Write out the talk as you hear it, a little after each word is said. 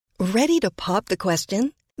Ready to pop the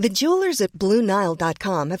question? The jewelers at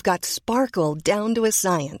BlueNile.com have got sparkle down to a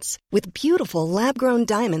science with beautiful lab-grown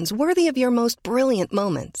diamonds worthy of your most brilliant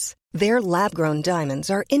moments. Their lab-grown diamonds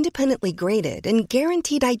are independently graded and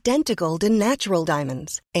guaranteed identical to natural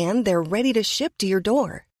diamonds, and they're ready to ship to your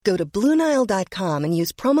door. Go to BlueNile.com and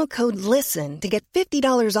use promo code LISTEN to get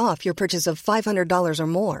 $50 off your purchase of $500 or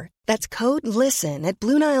more. That's code LISTEN at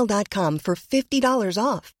BlueNile.com for $50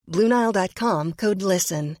 off. BlueNile.com, code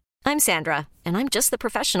LISTEN. I'm Sandra, and I'm just the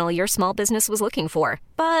professional your small business was looking for.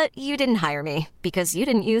 But you didn't hire me because you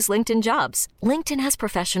didn't use LinkedIn Jobs. LinkedIn has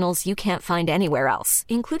professionals you can't find anywhere else,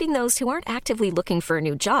 including those who aren't actively looking for a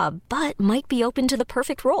new job, but might be open to the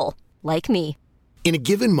perfect role, like me. In a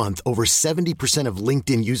given month, over 70% of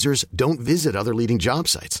LinkedIn users don't visit other leading job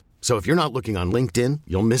sites. So if you're not looking on LinkedIn,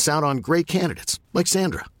 you'll miss out on great candidates like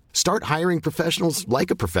Sandra. Start hiring professionals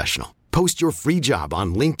like a professional. Post your free job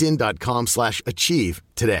on linkedin.com/achieve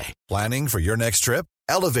today. Planning for your next trip?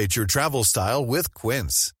 Elevate your travel style with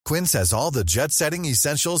Quince. Quince has all the jet-setting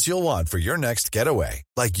essentials you'll want for your next getaway,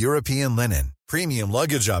 like European linen, premium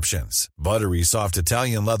luggage options, buttery soft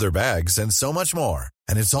Italian leather bags, and so much more.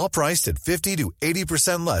 And it's all priced at 50 to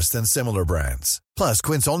 80% less than similar brands. Plus,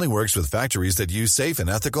 Quince only works with factories that use safe and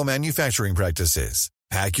ethical manufacturing practices.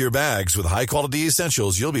 Pack your bags with high-quality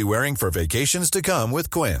essentials you'll be wearing for vacations to come with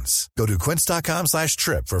Quince. Go to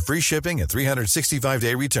quince.com/trip for free shipping and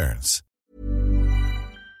 365-day returns.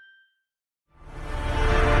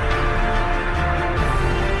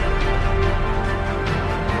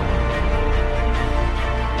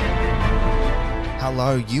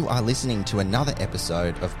 Hello, you are listening to another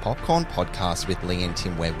episode of Popcorn Podcast with Lee and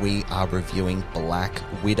Tim, where we are reviewing Black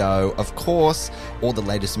Widow. Of course, all the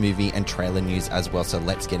latest movie and trailer news as well, so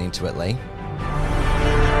let's get into it, Lee.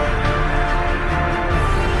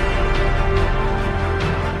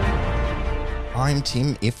 I'm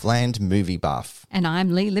Tim Ifland, movie buff. And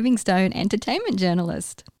I'm Lee Livingstone, entertainment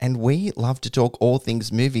journalist. And we love to talk all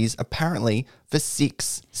things movies, apparently for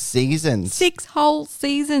 6 seasons. 6 whole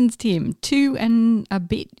seasons, Tim. 2 and a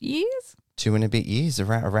bit years? 2 and a bit years,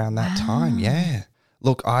 around that time, yeah.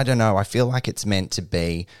 Look, I don't know. I feel like it's meant to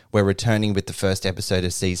be. We're returning with the first episode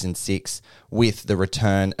of season 6 with the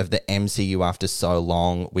return of the MCU after so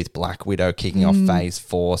long, with Black Widow kicking off phase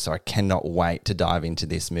 4. So I cannot wait to dive into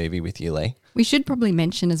this movie with you, Lee. We should probably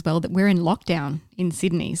mention as well that we're in lockdown in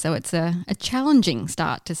Sydney. So it's a challenging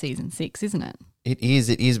start to season 6, isn't it? It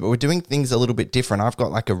is, but we're doing things a little bit different. I've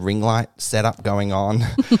got like a ring light setup going on.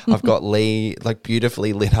 I've got Lee like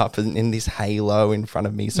beautifully lit up in this halo in front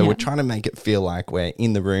of me. So we're trying to make it feel like we're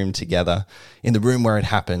in the room together, in the room where it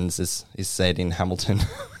happens, as is said in Hamilton.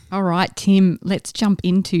 All right, Tim, let's jump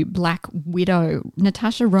into Black Widow.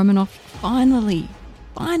 Natasha Romanoff finally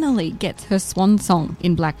gets her swan song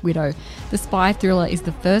in Black Widow. The spy thriller is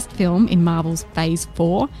the first film in Marvel's Phase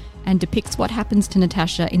 4 and depicts what happens to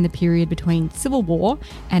Natasha in the period between Civil War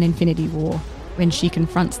and Infinity War, when she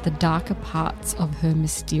confronts the darker parts of her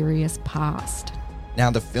mysterious past.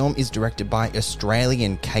 Now, the film is directed by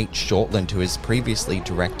Australian Kate Shortland, who has previously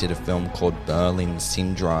directed a film called Berlin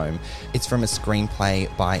Syndrome. It's from a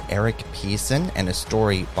screenplay by Eric Pearson and a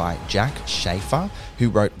story by Jack Schaefer, who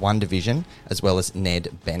wrote WandaVision, as well as Ned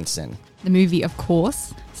Benson. The movie, of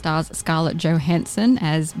course, stars Scarlett Johansson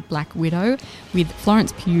as Black Widow, with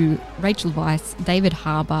Florence Pugh, Rachel Weisz, David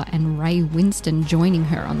Harbour and Ray Winston joining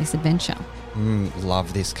her on this adventure.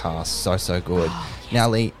 Love this cast. So good. Now,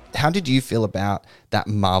 Lee, how did you feel about that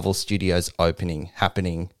Marvel Studios opening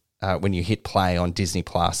happening when you hit play on Disney+?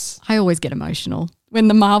 I always get emotional. When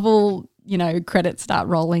the Marvel, credits start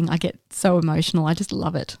rolling, I get so emotional. I just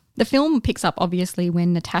love it. The film picks up, obviously,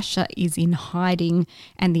 when Natasha is in hiding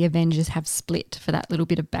and the Avengers have split, for that little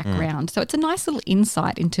bit of background. So it's a nice little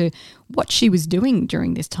insight into what she was doing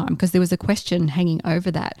during this time, because there was a question hanging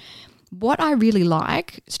over that. What I really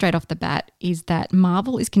like, straight off the bat, is that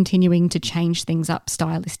Marvel is continuing to change things up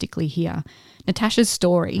stylistically here. Natasha's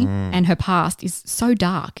story and her past is so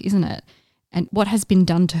dark, isn't it? And what has been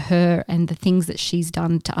done to her and the things that she's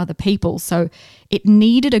done to other people. So it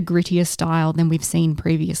needed a grittier style than we've seen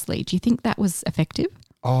previously. Do you think that was effective?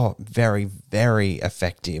 Oh, very, very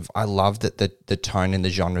effective. I love that the tone and the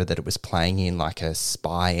genre that it was playing in, like a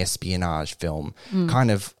spy espionage film,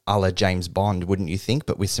 kind of a la James Bond, wouldn't you think,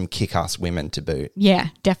 but with some kick-ass women to boot. Yeah,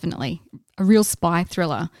 definitely. A real spy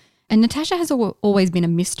thriller. And Natasha has always been a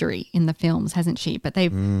mystery in the films, hasn't she? But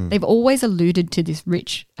they've always alluded to this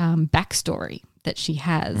rich backstory that she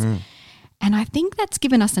has. And I think that's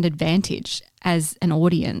given us an advantage as an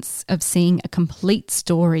audience of seeing a complete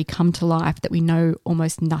story come to life that we know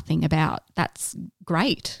almost nothing about. That's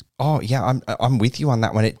great. Oh, yeah, I'm with you on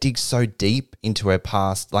that one. It digs so deep into her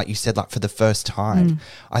past, like you said, like for the first time.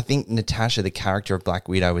 I think Natasha, the character of Black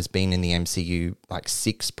Widow, has been in the MCU like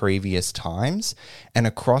 6 previous times. And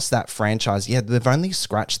across that franchise, yeah, they've only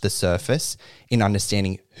scratched the surface in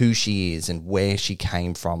understanding who she is and where she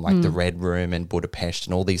came from, like the Red Room and Budapest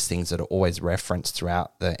and all these things that are always referenced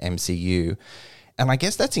throughout the MCU. And I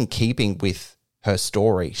guess that's in keeping with her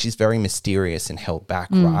story. She's very mysterious and held back,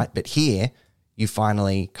 right? But here, you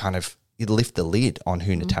finally you lift the lid on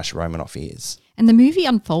who Natasha Romanoff is. And the movie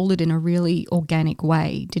unfolded in a really organic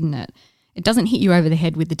way, didn't it? It doesn't hit you over the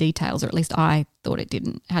head with the details, or at least I thought it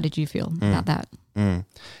didn't. How did you feel about that?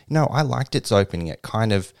 No, I liked its opening. It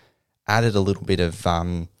kind of added a little bit of,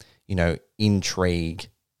 intrigue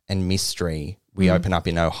and mystery. We open up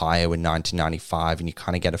in Ohio in 1995 and you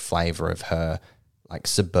kind of get a flavour of her like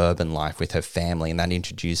suburban life with her family, and that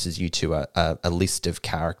introduces you to a list of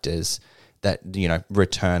characters that,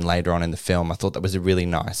 return later on in the film. I thought that was a really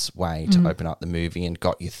nice way to open up the movie and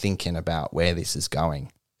got you thinking about where this is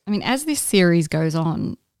going. I mean, as this series goes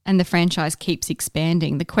on and the franchise keeps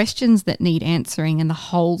expanding, the questions that need answering and the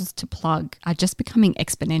holes to plug are just becoming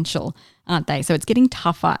exponential, aren't they? So it's getting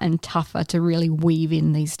tougher and tougher to really weave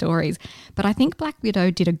in these stories. But I think Black Widow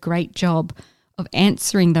did a great job of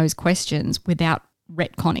answering those questions without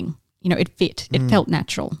retconning. It fit. It felt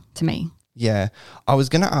natural to me. Yeah. I was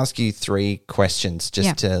going to ask you 3 questions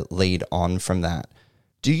just to lead on from that.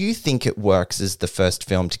 Do you think it works as the first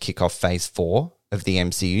film to kick off phase 4 of the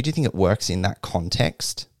MCU? Do you think it works in that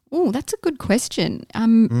context? Oh, that's a good question. I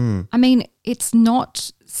mean, it's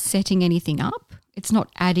not setting anything up. It's not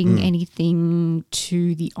adding anything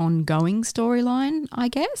to the ongoing storyline, I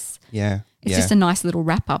guess. Yeah. It's just a nice little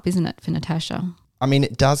wrap up, isn't it, for Natasha? I mean,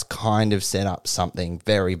 it does kind of set up something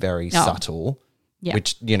very, very subtle. Yeah.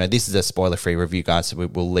 Which, this is a spoiler-free review, guys, so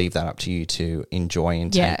we'll leave that up to you to enjoy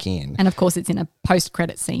and take in. And, of course, it's in a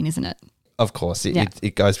post-credit scene, isn't it? Of course.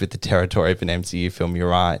 It goes with the territory of an MCU film, you're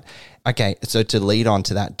right. Okay, so to lead on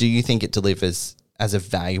to that, do you think it delivers as a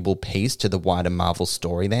valuable piece to the wider Marvel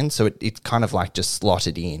story then? So it's kind of like just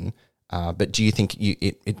slotted in, but do you think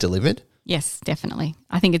it delivered? Yes, definitely.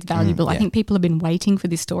 I think it's valuable. I think people have been waiting for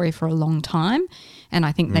this story for a long time, and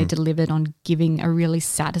I think they delivered on giving a really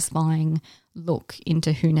satisfying look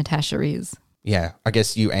into who Natasha is. Yeah, I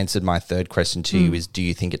guess you answered my third question to you is, do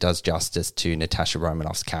you think it does justice to Natasha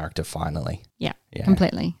Romanoff's character finally? Yeah.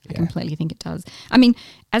 Completely. I completely think it does. I mean,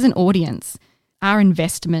 as an audience, our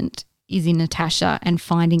investment is in Natasha and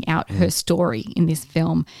finding out her story in this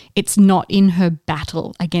film. It's not in her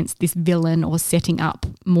battle against this villain or setting up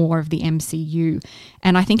more of the MCU.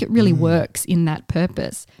 And I think it really works in that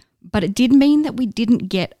purpose. But it did mean that we didn't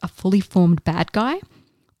get a fully formed bad guy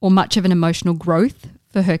or much of an emotional growth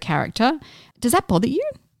for her character. Does that bother you?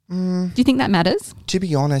 Do you think that matters? To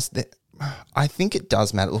be honest, I think it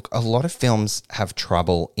does matter. Look, a lot of films have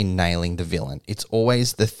trouble in nailing the villain. It's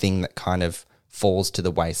always the thing that kind of falls to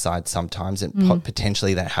the wayside sometimes, and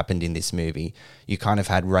potentially that happened in this movie. You kind of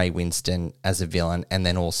had Ray Winston as a villain and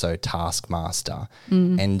then also Taskmaster.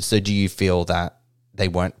 And so do you feel that they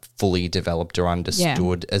weren't fully developed or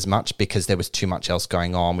understood as much because there was too much else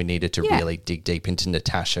going on? We needed to really dig deep into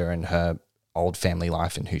Natasha and her old family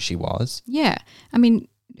life and who she was. Yeah. I mean,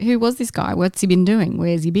 who was this guy? What's he been doing?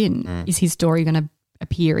 Where's he been? Is his story going to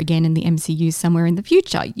appear again in the MCU somewhere in the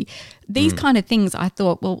future? These kind of things, I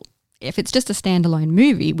thought, well, if it's just a standalone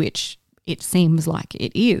movie, which it seems like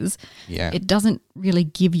it is, it doesn't really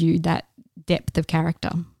give you that depth of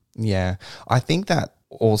character. Yeah. I think that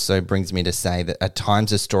also brings me to say that at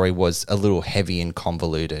times the story was a little heavy and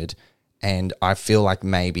convoluted, and I feel like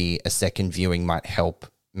maybe a second viewing might help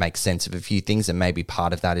make sense of a few things, and maybe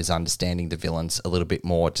part of that is understanding the villains a little bit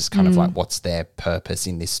more, just kind of like what's their purpose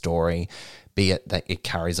in this story, be it that it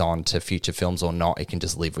carries on to future films or not. It can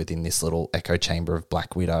just live within this little echo chamber of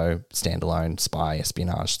Black Widow, standalone spy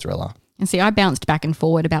espionage thriller. And see, I bounced back and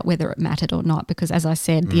forward about whether it mattered or not because, as I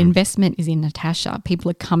said, the investment is in Natasha.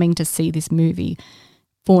 People are coming to see this movie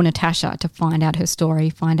for Natasha to find out her story,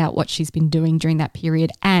 find out what she's been doing during that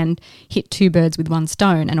period, and hit 2 birds with 1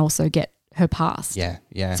 stone and also get her past.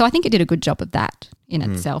 Yeah. So I think it did a good job of that in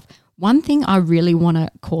itself. One thing I really want to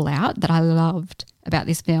call out that I loved about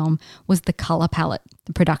this film was the colour palette,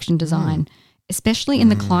 the production design, especially in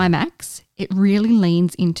the climax. It really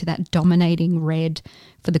leans into that dominating red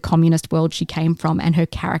for the communist world she came from and her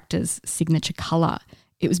character's signature colour.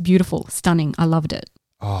 It was beautiful, stunning. I loved it.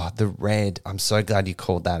 Oh, the red. I'm so glad you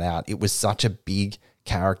called that out. It was such a big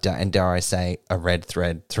character and, dare I say, a red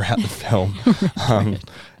thread throughout the film.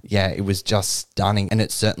 Yeah, it was just stunning, and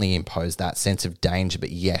it certainly imposed that sense of danger, but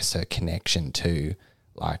yes, her connection to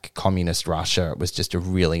like communist Russia. It was just a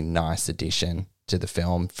really nice addition to the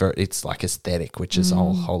film for its like aesthetic, which is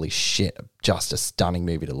holy shit, just a stunning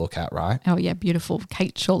movie to look at, right? Oh yeah, beautiful.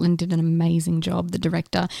 Kate Shortland did an amazing job, the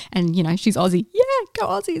director, and you know she's Aussie. Yeah, go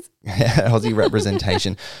Aussies. Aussie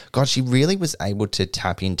representation. God, she really was able to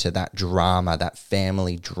tap into that drama, that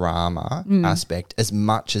family drama aspect, as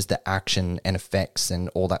much as the action and effects and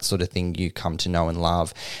all that sort of thing you come to know and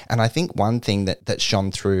love. And I think one thing that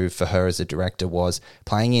shone through for her as a director was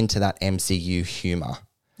playing into that MCU humor.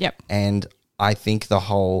 Yep. And I think the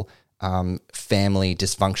whole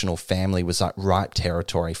dysfunctional family was like ripe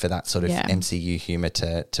territory for that sort of MCU humor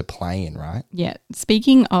to play in, right? Yeah.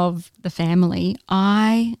 Speaking of the family,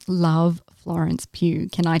 I love Florence Pugh.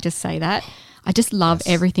 Can I just say that? I just love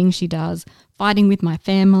everything she does. Fighting with My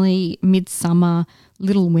Family, Midsummer,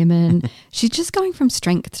 Little Women. She's just going from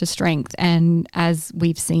strength to strength, and as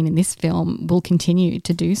we've seen in this film, will continue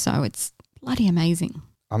to do so. It's bloody amazing.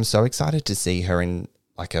 I'm so excited to see her in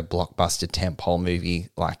like a blockbuster tentpole movie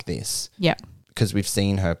like this. Yeah. Because we've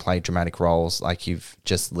seen her play dramatic roles like you've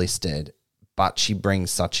just listed, but she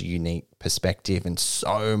brings such a unique perspective and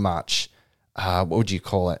so much, what would you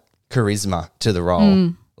call it, charisma to the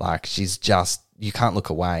role. Like she's just, you can't look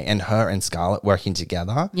away. And her and Scarlett working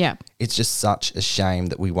together, it's just such a shame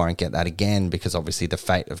that we won't get that again, because obviously the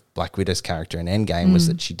fate of Black Widow's character in Endgame was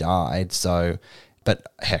that she died. So, but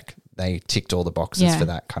heck, they ticked all the boxes for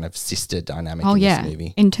that kind of sister dynamic in this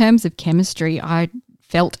movie. In terms of chemistry, I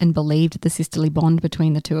felt and believed the sisterly bond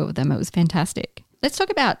between the two of them. It was fantastic. Let's talk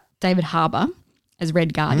about David Harbour as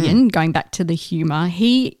Red Guardian, going back to the humour.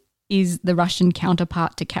 He is the Russian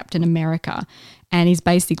counterpart to Captain America and is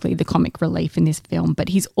basically the comic relief in this film, but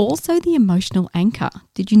he's also the emotional anchor.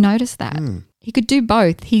 Did you notice that? He could do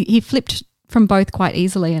both. He flipped from both quite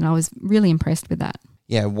easily, and I was really impressed with that.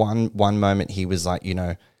 Yeah, one moment he was like, you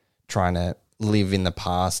know, trying to live in the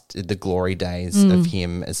past, the glory days of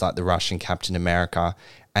him as like the Russian Captain America.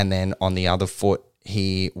 And then on the other foot,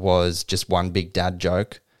 he was just one big dad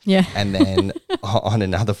joke. Yeah. And then on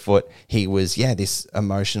another foot, he was, this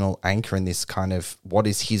emotional anchor in this kind of, what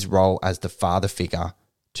is his role as the father figure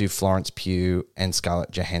to Florence Pugh and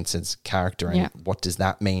Scarlett Johansson's character, and what does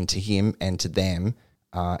that mean to him and to them?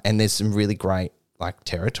 And there's some really great like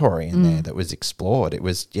territory in there that was explored. It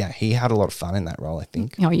was, he had a lot of fun in that role, I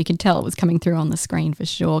think. Oh, you can tell it was coming through on the screen for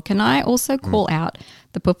sure. Can I also call out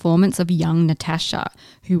the performance of young Natasha,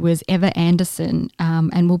 who was Eva Anderson,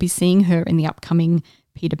 and we'll be seeing her in the upcoming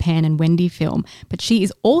Peter Pan and Wendy film, but she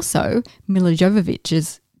is also Mila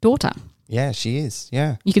Jovovich's daughter. Yeah, she is.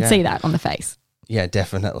 Yeah. You can see that on the face. Yeah,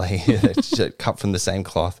 definitely. Cut from the same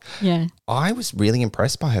cloth. Yeah. I was really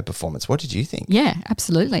impressed by her performance. What did you think? Yeah,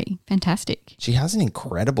 absolutely. Fantastic. She has an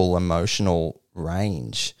incredible emotional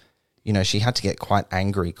range. You know, she had to get quite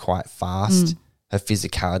angry quite fast. Her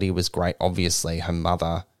physicality was great. Obviously, her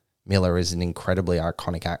mother, Mila, is an incredibly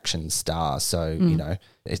iconic action star. So, you know,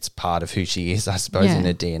 it's part of who she is, I suppose, in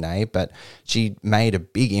her DNA. But she made a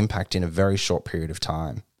big impact in a very short period of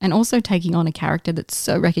time. And also taking on a character that's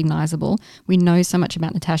so recognisable. We know so much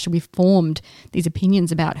about Natasha. We've formed these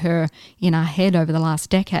opinions about her in our head over the last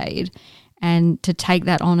decade. And to take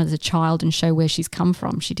that on as a child and show where she's come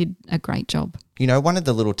from, she did a great job. You know, one of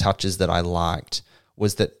the little touches that I liked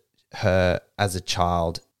was that her, as a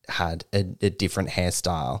child, had a different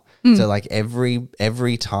hairstyle. So like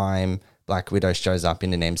every time Black Widow shows up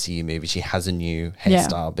in an MCU movie, she has a new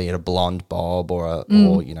hairstyle, be it a blonde bob or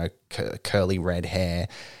you know, curly red hair.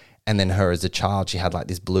 And then her as a child, she had like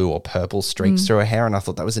this blue or purple streaks through her hair. And I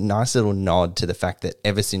thought that was a nice little nod to the fact that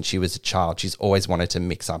ever since she was a child, she's always wanted to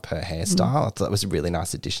mix up her hairstyle. I thought that was a really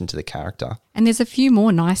nice addition to the character. And there's a few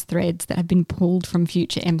more nice threads that have been pulled from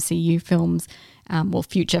future MCU films,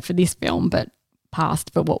 future for this film, but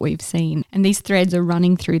past for what we've seen. And these threads are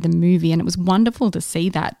running through the movie, and it was wonderful to see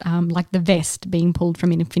that, like the vest being pulled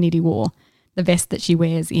from Infinity War, the vest that she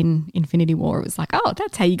wears in Infinity War. It was like, oh,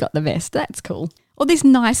 that's how you got the vest. That's cool. All these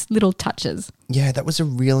nice little touches. Yeah, that was a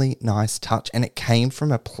really nice touch, and it came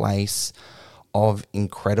from a place of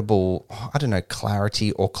incredible, I don't know,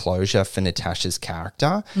 clarity or closure for Natasha's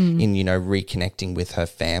character in, you know, reconnecting with her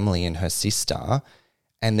family and her sister.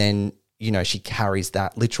 And then, you know, she carries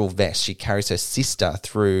that literal vest. She carries her sister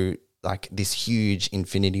through like this huge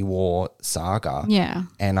Infinity War saga. Yeah.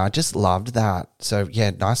 And I just loved that. So,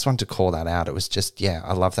 yeah, nice one to call that out. It was just,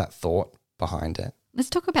 I love that thought behind it. Let's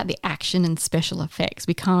talk about the action and special effects.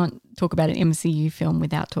 We can't talk about an MCU film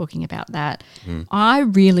without talking about that. I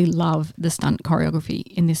really love the stunt choreography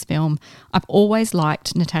in this film. I've always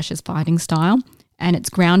liked Natasha's fighting style, and it's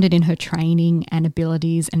grounded in her training and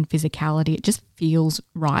abilities and physicality. It just feels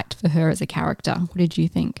right for her as a character. What did you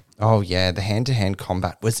think? Oh, yeah. The hand-to-hand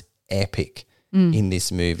combat was epic in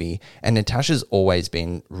this movie. And Natasha's always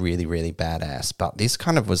been really, really badass, but this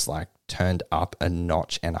kind of was like turned up a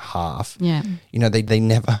notch and a half. Yeah. You know, they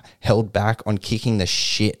never held back on kicking the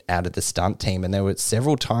shit out of the stunt team. And there were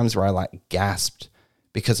several times where I like gasped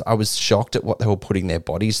because I was shocked at what they were putting their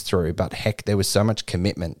bodies through. But heck, there was so much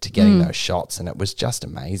commitment to getting those shots, and it was just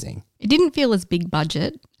amazing. It didn't feel as big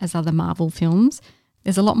budget as other Marvel films.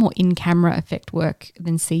 There's a lot more in-camera effect work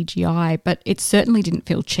than CGI, but it certainly didn't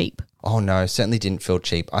feel cheap. Oh no, certainly didn't feel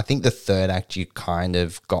cheap. I think the third act, you kind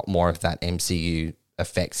of got more of that MCU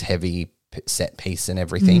effects heavy set piece and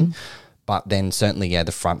everything. But then certainly, yeah,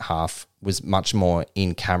 the front half was much more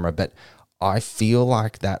in camera. But I feel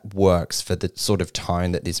like that works for the sort of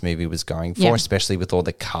tone that this movie was going for, especially with all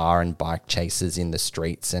the car and bike chases in the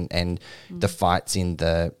streets and the fights in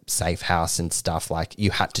the safe house and stuff. Like, you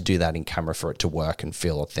had to do that in camera for it to work and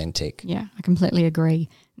feel authentic. Yeah, I completely agree.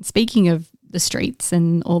 Speaking of the streets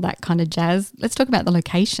and all that kind of jazz, let's talk about the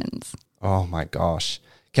locations. Oh my gosh.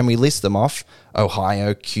 Can we list them off?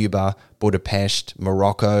 Ohio, Cuba, Budapest,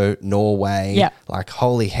 Morocco, Norway. Yeah. Like,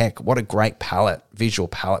 holy heck, what a great visual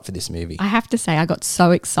palette for this movie. I have to say, I got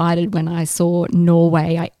so excited when I saw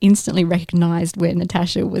Norway. I instantly recognized where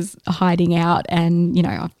Natasha was hiding out. And, you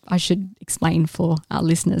know, I should explain for our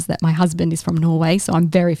listeners that my husband is from Norway, so I'm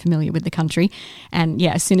very familiar with the country. And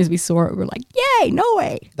yeah, as soon as we saw it, we were like, yay,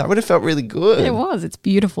 Norway. That would have felt really good. It was. It's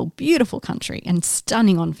beautiful, beautiful country and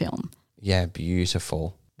stunning on film. Yeah,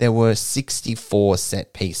 beautiful. There were 64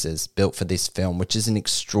 set pieces built for this film, which is an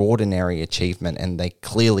extraordinary achievement, and they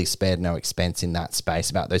clearly spared no expense in that space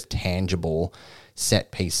about those tangible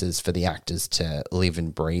set pieces for the actors to live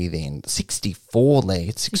and breathe in. 64, Lee.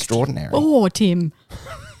 It's extraordinary. Oh, Tim.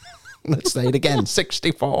 Let's say it again.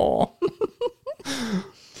 64.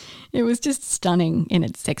 It was just stunning in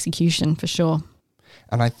its execution for sure.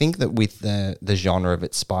 And I think that with the genre of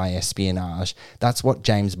its spy espionage, that's what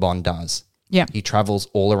James Bond does. Yeah. He travels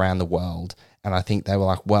all around the world. And I think they were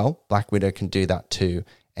like, well, Black Widow can do that too.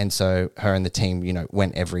 And so her and the team, you know,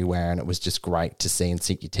 went everywhere, and it was just great to see and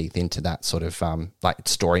sink your teeth into that sort of like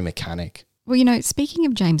story mechanic. Well, you know, speaking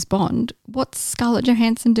of James Bond, what's Scarlett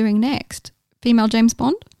Johansson doing next? Female James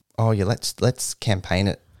Bond? Oh yeah, let's campaign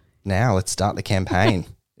it now. Let's start the campaign.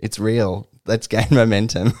 It's real. Let's gain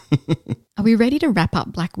momentum. Are we ready to wrap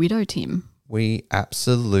up Black Widow, Tim? We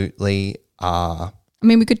absolutely are. I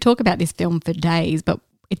mean, we could talk about this film for days, but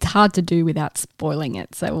it's hard to do without spoiling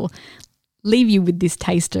it. So we'll leave you with this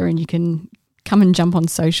taster, and you can come and jump on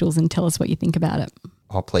socials and tell us what you think about it.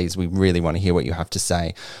 Oh, please, we really want to hear what you have to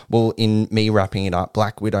say. Well, in me wrapping it up,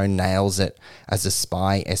 Black Widow nails it as a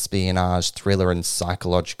spy, espionage, thriller and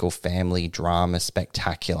psychological family drama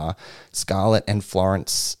spectacular. Scarlett and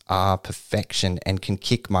Florence are perfection and can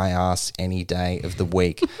kick my ass any day of the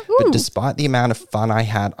week. But despite the amount of fun I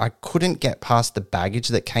had, I couldn't get past the baggage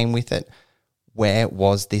that came with it. Where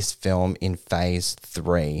was this film in phase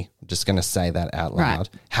 3? I'm just going to say that out loud. Right.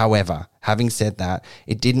 However, having said that,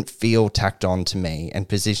 it didn't feel tacked on to me and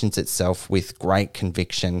positions itself with great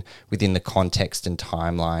conviction within the context and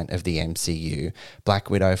timeline of the MCU. Black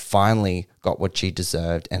Widow finally got what she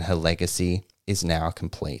deserved, and her legacy is now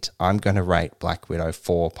complete. I'm going to rate Black Widow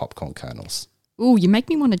 4 popcorn kernels. Ooh, you make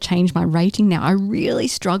me want to change my rating now. I really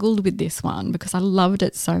struggled with this one because I loved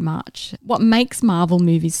it so much. What makes Marvel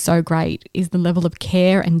movies so great is the level of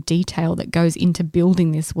care and detail that goes into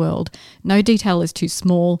building this world. No detail is too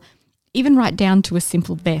small, even right down to a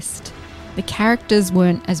simple vest. The characters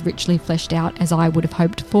weren't as richly fleshed out as I would have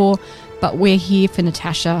hoped for, but we're here for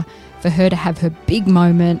Natasha, for her to have her big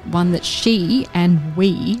moment, one that she and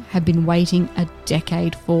we have been waiting a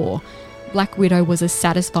decade for. Black Widow was a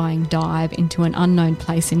satisfying dive into an unknown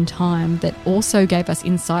place in time that also gave us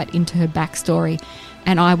insight into her backstory,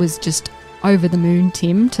 and I was just over the moon,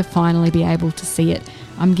 Tim, to finally be able to see it.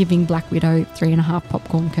 I'm giving Black Widow 3.5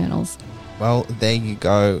 popcorn kernels. Well, there you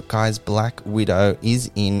go, guys. Black Widow is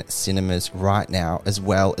in cinemas right now, as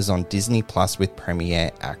well as on Disney Plus with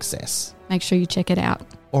Premiere Access. Make sure you check it out.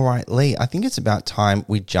 All right, Lee, I think it's about time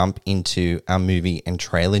we jump into our movie and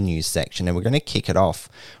trailer news section, and we're going to kick it off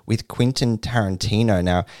with Quentin Tarantino.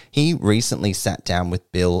 Now, he recently sat down with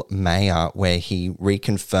Bill Mayer where he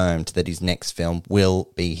reconfirmed that his next film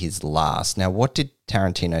will be his last. Now, what did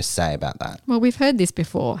Tarantino say about that? Well, we've heard this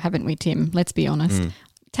before, haven't we, Tim? Let's be honest.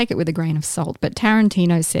 take it with a grain of salt, but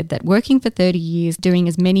Tarantino said that working for 30 years, doing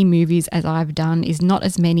as many movies as I've done is not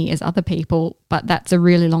as many as other people, but that's a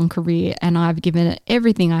really long career and I've given it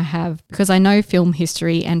everything I have because I know film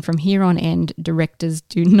history and from here on end, directors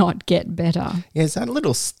do not get better. Yeah, is that a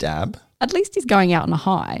little stab? At least he's going out on a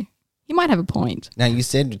high. He might have a point. Now, you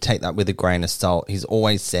said to take that with a grain of salt. He's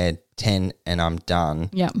always said 10 and I'm done.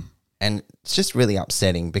 Yeah. And it's just really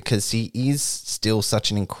upsetting because he is still such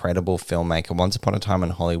an incredible filmmaker. Once Upon a Time in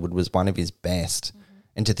Hollywood was one of his best.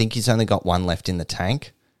 And to think he's only got one left in the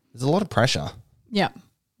tank, there's a lot of pressure. Yeah.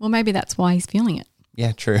 Well, maybe that's why he's feeling it.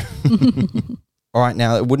 Yeah, true. All right,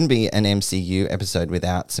 now it wouldn't be an MCU episode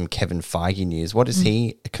without some Kevin Feige news. What has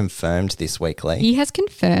he confirmed this week, Lee? He has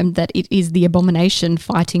confirmed that it is the Abomination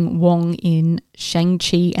fighting Wong in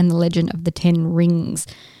Shang-Chi and the Legend of the Ten Rings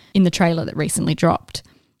in the trailer that recently dropped.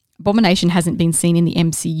 Abomination hasn't been seen in the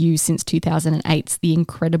MCU since 2008's The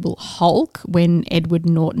Incredible Hulk when Edward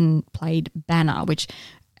Norton played Banner, which,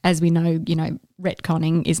 as we know,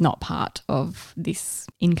 retconning is not part of this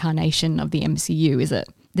incarnation of the MCU, is it?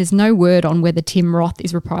 There's no word on whether Tim Roth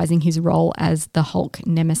is reprising his role as the Hulk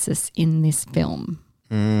nemesis in this film.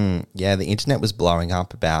 Yeah, the internet was blowing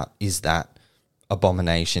up about, is that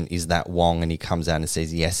Abomination, is that Wong? And he comes out and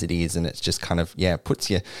says, yes, it is. And it's just kind of,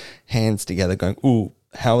 puts your hands together going, ooh,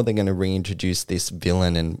 how are they going to reintroduce this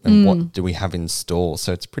villain and what do we have in store?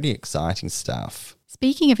 So it's pretty exciting stuff.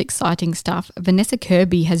 Speaking of exciting stuff, Vanessa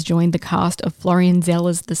Kirby has joined the cast of Florian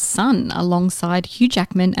Zeller's The Son alongside Hugh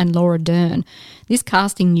Jackman and Laura Dern. This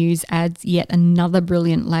casting news adds yet another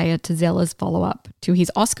brilliant layer to Zeller's follow-up to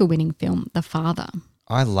his Oscar-winning film, The Father.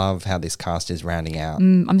 I love how this cast is rounding out.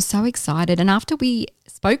 I'm so excited. And after we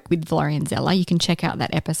spoke with Florian Zeller, you can check out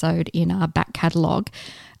that episode in our back catalogue.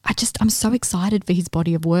 I'm so excited for his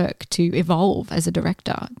body of work to evolve as a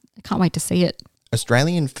director. I can't wait to see it.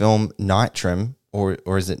 Australian film Nitram,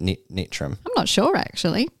 or is it Nitram? I'm not sure,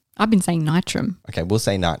 actually. I've been saying Nitram. Okay, we'll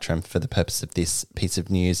say Nitram for the purpose of this piece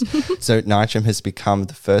of news. So Nitram has become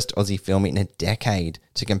the first Aussie film in a decade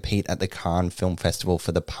to compete at the Cannes Film Festival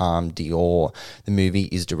for the Palme d'Or. The movie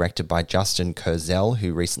is directed by Justin Kurzel,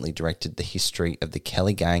 who recently directed The History of the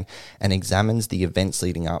Kelly Gang, and examines the events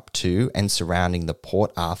leading up to and surrounding the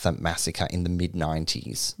Port Arthur massacre in the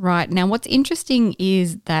mid-90s. Right. Now, what's interesting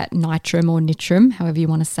is that Nitram or Nitram, however you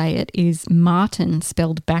want to say it, is Martin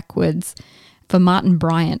spelled backwards, for Martin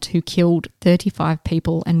Bryant, who killed 35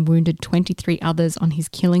 people and wounded 23 others on his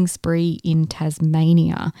killing spree in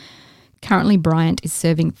Tasmania. Currently, Bryant is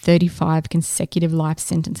serving 35 consecutive life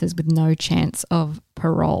sentences with no chance of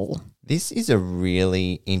parole. This is a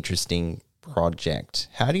really interesting project.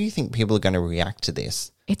 How do you think people are going to react to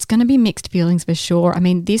this? It's going to be mixed feelings for sure. I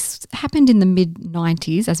mean, this happened in the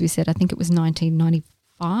mid-90s, as we said. I think it was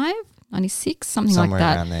 1995. 96, something like that.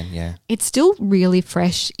 Somewhere around then, yeah. It's still really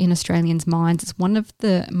fresh in Australians' minds. It's one of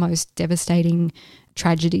the most devastating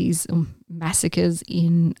tragedies or massacres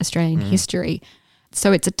in Australian history.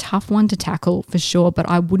 So it's a tough one to tackle for sure, but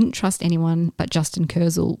I wouldn't trust anyone but Justin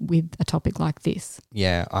Kurzel with a topic like this.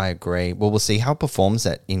 Yeah, I agree. Well, we'll see how it performs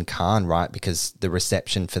it in Cannes, right? Because the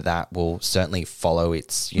reception for that will certainly follow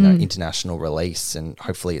its, international release, and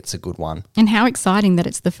hopefully it's a good one. And how exciting that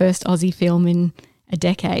it's the first Aussie film in a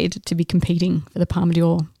decade to be competing for the Palme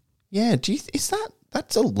d'Or. Yeah,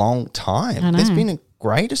 that's a long time. I know. There's been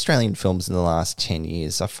great Australian films in the last 10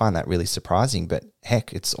 years. I find that really surprising, but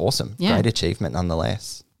heck, it's awesome. Yeah. Great achievement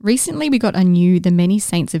nonetheless. Recently, we got a new The Many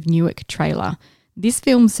Saints of Newark trailer. This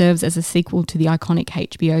film serves as a sequel to the iconic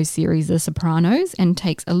HBO series The Sopranos and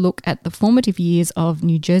takes a look at the formative years of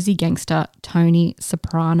New Jersey gangster Tony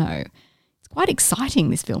Soprano. It's quite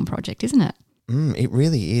exciting, this film project, isn't it? It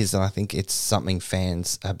really is, and I think it's something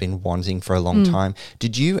fans have been wanting for a long time.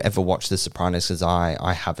 Did you ever watch The Sopranos? Because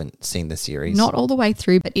I haven't seen the series. Not all the way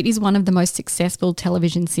through, but it is one of the most successful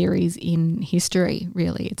television series in history,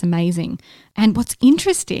 really. It's amazing. And what's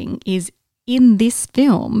interesting is in this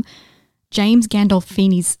film, James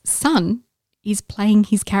Gandolfini's son is playing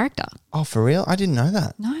his character. Oh, for real? I didn't know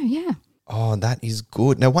that. No, yeah. Oh, that is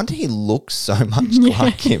good. No wonder he looks so much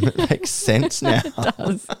like him. It makes sense now. It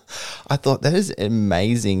does. I thought that is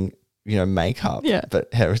amazing, makeup. Yeah. But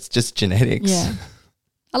it's just genetics. Yeah.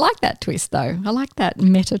 I like that twist, though. I like that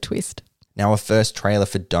meta twist. Now, a first trailer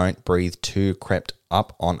for Don't Breathe 2 crept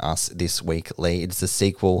up on us this week, Lee. It's a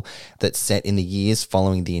sequel that's set in the years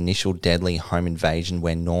following the initial deadly home invasion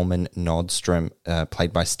where Norman Nordstrom,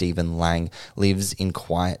 played by Stephen Lang, lives in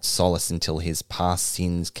quiet solace until his past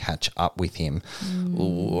sins catch up with him.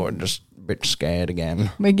 Ooh, I'm just a bit scared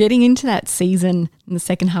again. We're getting into that season in the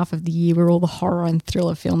second half of the year where all the horror and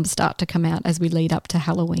thriller films start to come out as we lead up to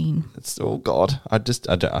Halloween. Oh, God. I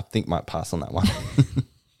think might pass on that one.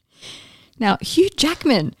 Now, Hugh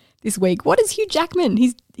Jackman this week. What is Hugh Jackman?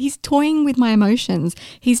 He's toying with my emotions.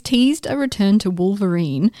 He's teased a return to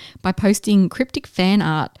Wolverine by posting cryptic fan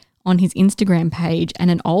art on his Instagram page and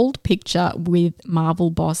an old picture with Marvel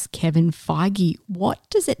boss Kevin Feige. What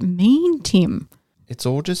does it mean, Tim? It's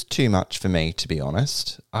all just too much for me, to be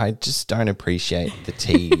honest. I just don't appreciate the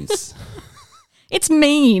tease. It's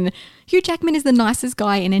mean. Hugh Jackman is the nicest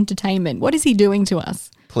guy in entertainment. What is he doing to us?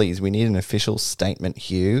 Please, we need an official statement,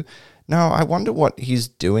 Hugh. No, I wonder what he's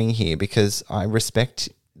doing here, because I respect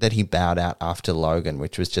that he bowed out after Logan,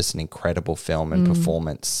 which was just an incredible film and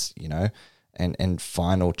performance, you know, and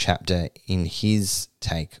final chapter in his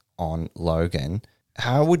take on Logan.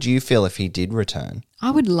 How would you feel if he did return?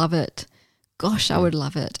 I would love it. Gosh, I would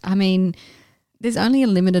love it. I mean, there's only a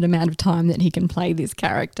limited amount of time that he can play this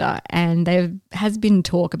character, and there has been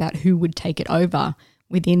talk about who would take it over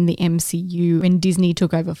within the MCU. When Disney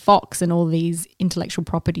took over Fox and all these intellectual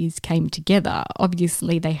properties came together,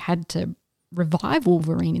 obviously they had to revive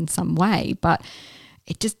Wolverine in some way, but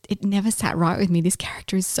it never sat right with me. This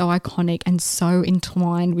character is so iconic and so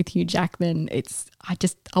entwined with Hugh Jackman.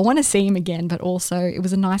 I want to see him again, but also it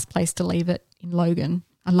was a nice place to leave it in Logan.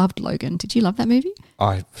 I loved Logan. Did you love that movie?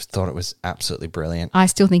 I thought it was absolutely brilliant. I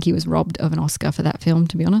still think he was robbed of an Oscar for that film,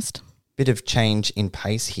 to be honest. Bit of change in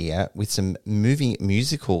pace here with some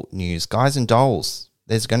musical news. Guys and Dolls.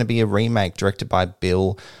 There's going to be a remake directed by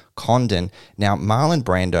Bill Condon. Now, Marlon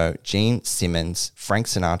Brando, Gene Simmons, Frank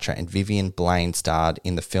Sinatra, and Vivian Blaine starred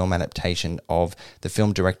in the film adaptation of the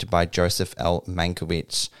film directed by Joseph L.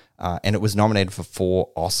 Mankiewicz. And it was nominated for 4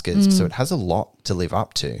 Oscars, so it has a lot to live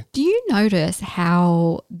up to. Do you notice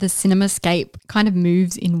how the cinemascape kind of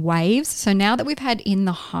moves in waves? So now that we've had In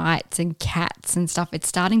the Heights and Cats and stuff, it's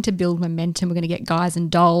starting to build momentum. We're going to get Guys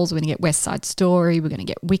and Dolls. We're going to get West Side Story. We're going to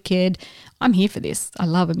get Wicked. I'm here for this. I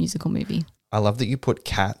love a musical movie. I love that you put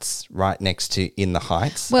Cats right next to In the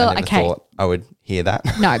Heights. Well, I never thought I would hear that.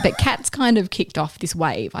 No, but Cats kind of kicked off this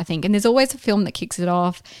wave, I think. And there's always a film that kicks it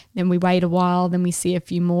off. Then we wait a while, then we see a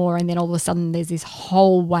few more, and then all of a sudden there's this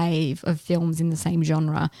whole wave of films in the same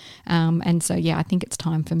genre. And so, yeah, I think it's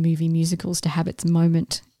time for movie musicals to have its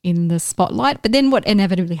moment in the spotlight. But then what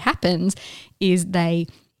inevitably happens is they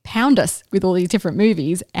pound us with all these different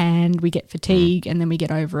movies and we get fatigue and then we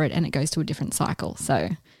get over it and it goes to a different cycle. So...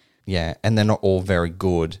 yeah, and they're not all very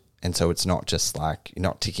good. And so it's not just like you're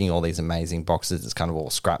not ticking all these amazing boxes. It's kind of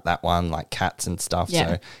all scrap that one, like Cats and stuff. Yeah.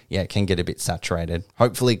 So, yeah, it can get a bit saturated.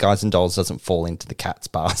 Hopefully Guys and Dolls doesn't fall into the Cats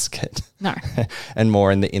basket. No. And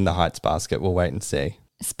more in the Heights basket. We'll wait and see.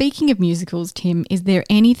 Speaking of musicals, Tim, is there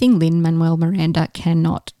anything Lin-Manuel Miranda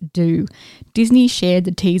cannot do? Disney shared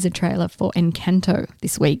the teaser trailer for Encanto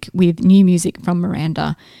this week with new music from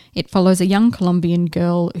Miranda. It follows a young Colombian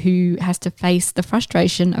girl who has to face the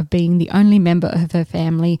frustration of being the only member of her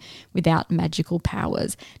family without magical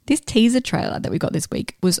powers. This teaser trailer that we got this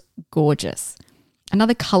week was gorgeous.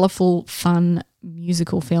 Another colourful, fun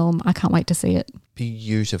musical film. I can't wait to see it.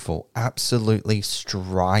 Beautiful. Absolutely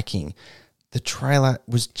striking. The trailer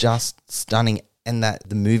was just stunning, and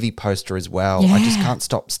the movie poster as well. Yeah. I just can't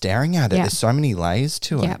stop staring at it. Yeah. There's so many layers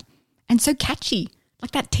to Yeah. it. And so catchy.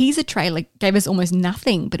 Like that teaser trailer gave us almost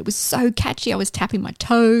nothing, but it was so catchy. I was tapping my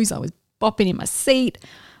toes. I was bopping in my seat.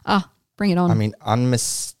 Bring it on. I mean,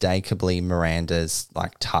 unmistakably Miranda's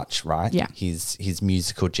like touch, right? Yeah. His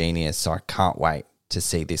musical genius. So I can't wait to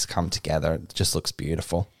see this come together. It just looks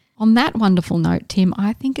beautiful. On that wonderful note, Tim,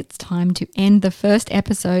 I think it's time to end the first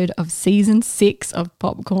episode of Season 6 of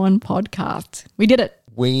Popcorn Podcast. We did it.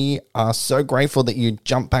 We are so grateful that you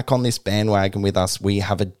jumped back on this bandwagon with us. We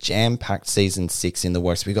have a jam-packed Season 6 in the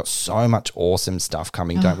works. We've got so much awesome stuff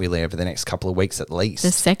coming, don't we, Lee, over the next couple of weeks at least.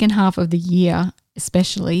 The second half of the year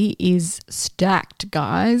especially is stacked,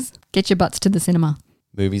 guys. Get your butts to the cinema.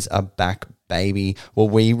 Movies are back, baby. Well,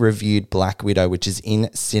 we reviewed Black Widow, which is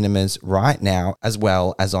in cinemas right now, as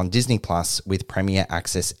well as on Disney Plus with Premier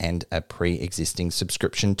Access and a pre-existing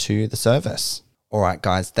subscription to the service. All right,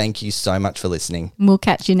 guys, thank you so much for listening. We'll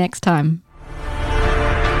catch you next time.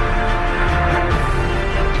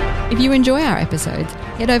 If you enjoy our episodes,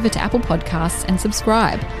 head over to Apple Podcasts and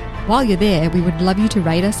subscribe. While you're there, we would love you to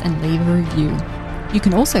rate us and leave a review. You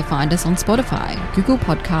can also find us on Spotify, Google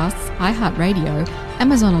Podcasts, iHeartRadio,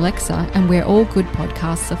 Amazon Alexa, and where all good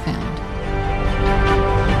podcasts are found.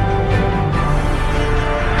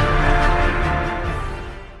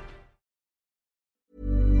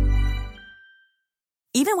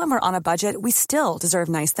 Even when we're on a budget, we still deserve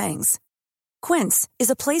nice things. Quince is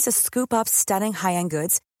a place to scoop up stunning high-end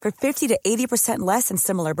goods for 50 to 80% less than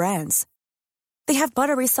similar brands. They have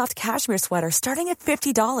buttery soft cashmere sweaters starting at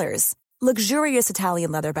 $50, luxurious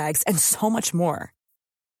Italian leather bags, and so much more.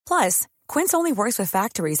 Plus, Quince only works with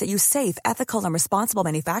factories that use safe, ethical, and responsible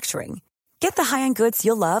manufacturing. Get the high-end goods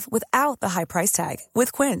you'll love without the high price tag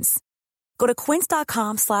with Quince. Go to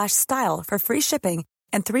quince.com/style for free shipping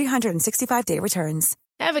and 365-day returns.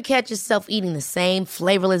 Ever catch yourself eating the same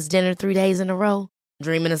flavorless dinner 3 days in a row?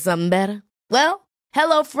 Dreaming of something better? Well,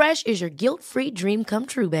 HelloFresh is your guilt-free dream come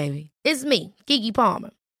true, baby. It's me, Keke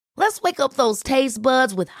Palmer. Let's wake up those taste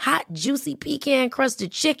buds with hot, juicy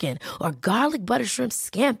pecan-crusted chicken or garlic butter shrimp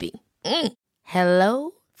scampi.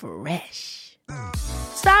 Hello Fresh.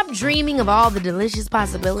 Stop dreaming of all the delicious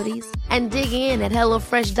possibilities and dig in at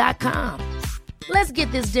HelloFresh.com. Let's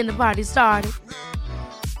get this dinner party started.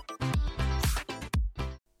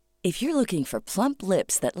 If you're looking for plump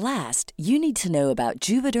lips that last, you need to know about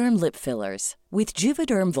Juvederm lip fillers. With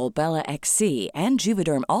Juvederm Volbella XC and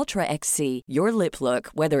Juvederm Ultra XC, your lip look,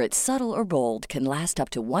 whether it's subtle or bold, can last up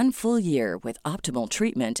to 1 full year with optimal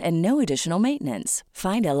treatment and no additional maintenance.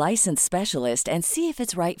 Find a licensed specialist and see if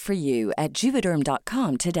it's right for you at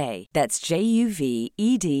Juvederm.com today. That's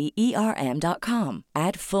JUVEDERM.com.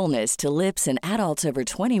 Add fullness to lips in adults over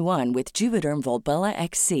 21 with Juvederm Volbella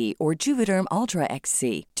XC or Juvederm Ultra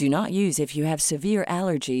XC. Do not use if you have severe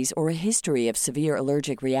allergies or a history of severe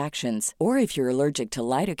allergic reactions, or if you're allergic to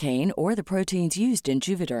lidocaine or the proteins used in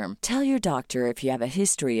Juvederm. Tell your doctor if you have a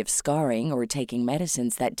history of scarring or taking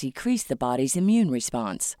medicines that decrease the body's immune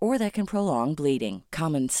response or that can prolong bleeding.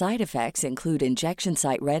 Common side effects include injection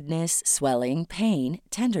site redness, swelling, pain,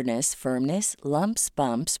 tenderness, firmness, lumps,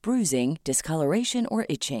 bumps, bruising, discoloration, or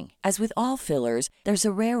itching. As with all fillers, there's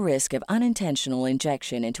a rare risk of unintentional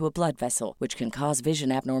injection into a blood vessel, which can cause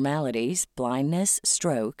vision abnormalities, blindness,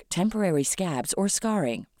 stroke, temporary scabs, or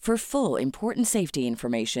scarring. For full, important safety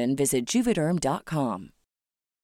information, visit Juvederm.com.